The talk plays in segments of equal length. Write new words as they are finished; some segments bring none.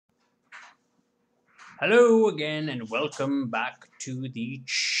Hello again, and welcome back to the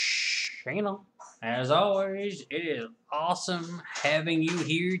channel. As always, it is awesome having you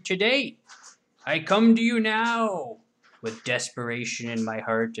here today. I come to you now with desperation in my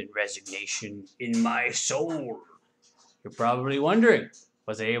heart and resignation in my soul. You're probably wondering,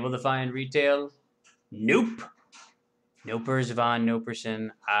 was I able to find retail? Nope. Nopers von Noperson,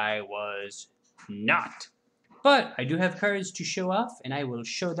 I was not. But I do have cards to show off, and I will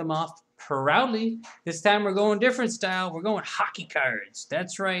show them off proudly. This time we're going different style. We're going hockey cards.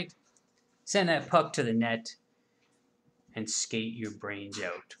 That's right. Send that puck to the net and skate your brains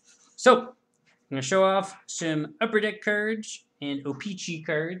out. So, I'm going to show off some Upper Deck cards and O-Pee-Chee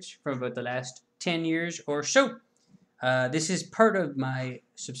cards from about the last 10 years or so. This is part of my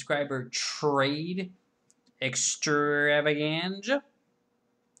subscriber trade extravaganza.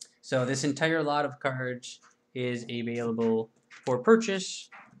 So this entire lot of cards is available for purchase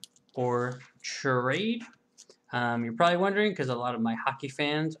or trade. You're probably wondering, because a lot of my hockey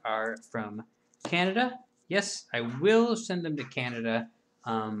fans are from Canada. Yes, I will send them to Canada,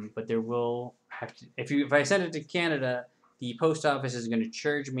 but there will have to, if I send it to Canada, the post office is going to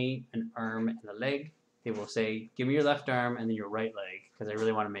charge me an arm and a leg. They will say, give me your left arm and then your right leg, because I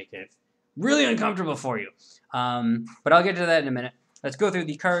really want to make it really uncomfortable for you. But I'll get to that in a minute. Let's go through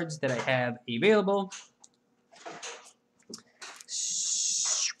the cards that I have available.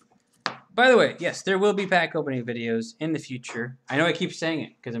 By the way, yes, there will be pack opening videos in the future. I know I keep saying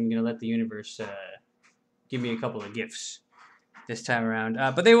it because I'm going to let the universe give me a couple of gifts this time around.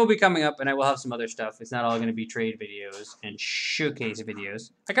 But they will be coming up, and I will have some other stuff. It's not all going to be trade videos and showcase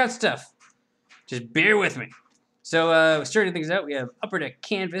videos. I got stuff. Just bear with me. So, starting things out, we have Upper Deck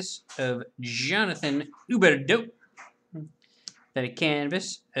Canvas of Jonathan Huberdeau. Then a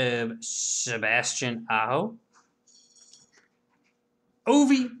canvas of Sebastian Aho.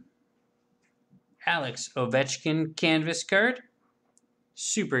 Ovi. Alex Ovechkin canvas card.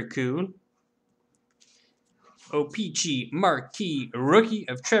 Super cool. O-Pee-Chee marquee rookie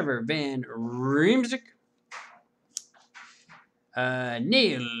of Trevor Van Riemsdyk.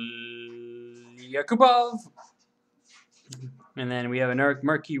 Nail Yakubov. And then we have a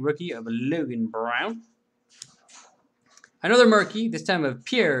marquee rookie of Logan Brown. Another marquee, this time of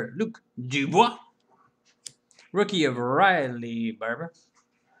Pierre-Luc Dubois. Rookie of Riley Barber.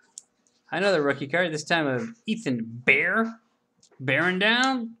 Another rookie card, this time of Ethan Bear. Bearing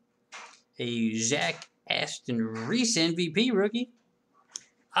down. A Zach Aston Reese MVP rookie.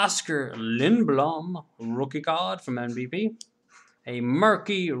 Oscar Lindblom rookie card from MVP. A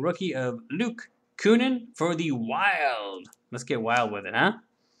marquee rookie of Luke Kunin for the Wild. Let's get wild with it, huh?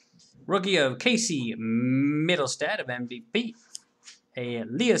 Rookie of Casey Middlestad of MVP. A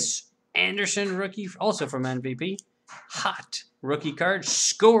Elias Anderson rookie, also from MVP. Hot rookie card,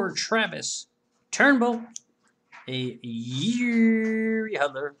 Score Travis Turnbull. A Yuri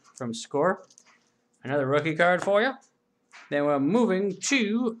Hudler from Score. Another rookie card for you. Then we're moving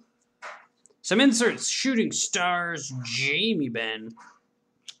to some inserts. Shooting Stars, Jamie Benn.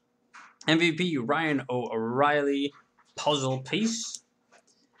 MVP, Ryan O'Reilly puzzle piece.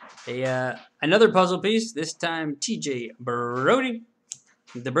 Another puzzle piece, this time TJ Brody,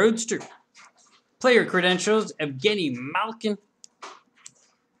 the Broadster. Player credentials, Evgeny Malkin.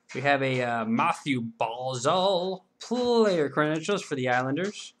 We have a Matthew Barzal player credentials for the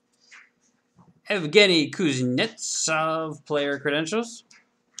Islanders. Evgeny Kuznetsov player credentials.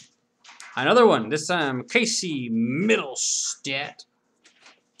 Another one, this time Casey Middlestat.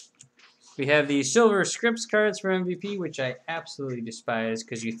 We have the silver scripts cards for MVP, which I absolutely despise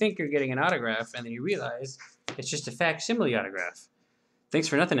because you think you're getting an autograph and then you realize it's just a facsimile autograph. Thanks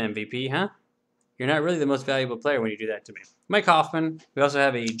for nothing, MVP, huh? You're not really the most valuable player when you do that to me. Mike Hoffman. We also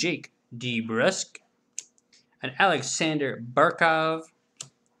have a Jake DeBrusk. An Alexander Barkov.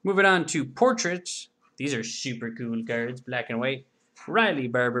 Moving on to portraits. These are super cool cards, black and white. Riley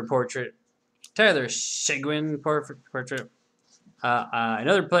Barber portrait. Tyler Seguin portrait.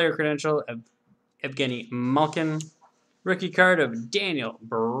 Another player credential of Evgeny Malkin. Rookie card of Daniel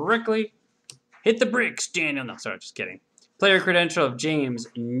Brickley. Hit the bricks, Daniel. No, sorry, just kidding. Player credential of James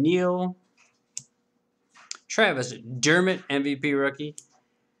Neal. Travis Dermott, MVP rookie.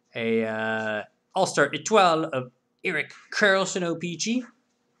 A All-Star Etoile of Eric Carlson, O-Pee-Chee.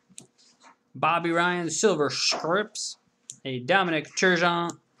 Bobby Ryan, silver scripts. A Dominic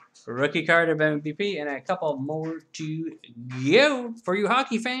Turgeon, rookie card of MVP, and a couple more to go for you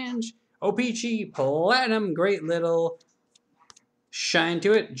hockey fans. O-Pee-Chee Platinum, great little shine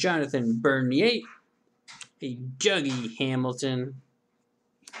to it. Jonathan Bernier, a Dougie Hamilton,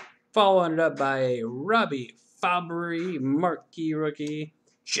 followed up by a Robbie Fabry, marquee rookie.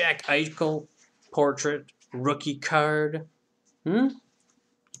 Jack Eichel, portrait rookie card.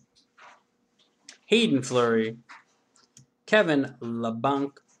 Hayden Fleury. Kevin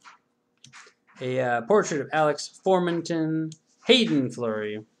LeBlanc. A portrait of Alex Formenton. Hayden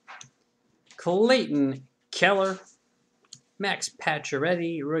Fleury. Clayton Keller. Max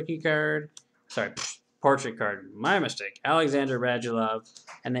Pacioretty, rookie card. Sorry, portrait card. My mistake. Alexander Radulov.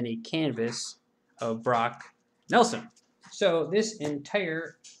 And then a canvas of Brock Nelson. So this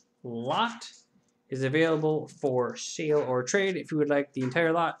entire lot is available for sale or trade if you would like the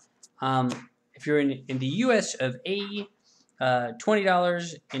entire lot. If you're in the US of A,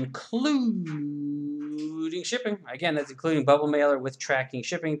 $20 including shipping. Again, that's including bubble mailer with tracking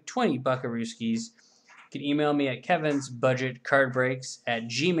shipping. 20 buckarooskies. You can email me at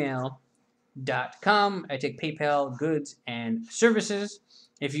kevinsbudgetcardbreaks@gmail.com. I take PayPal, goods, and services.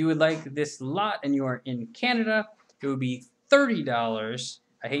 If you would like this lot and you are in Canada, it would be $30.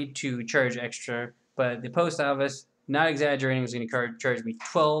 I hate to charge extra, but the post office, not exaggerating, is going to charge me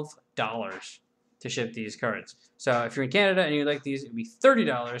 $12 to ship these cards. So if you're in Canada and you like these, it would be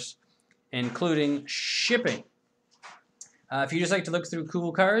 $30, including shipping. If you just like to look through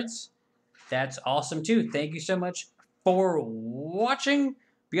cool cards, that's awesome too. Thank you so much for watching.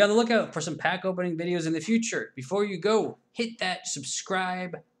 Be on the lookout for some pack opening videos in the future. Before you go, hit that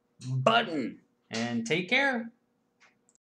subscribe button and take care.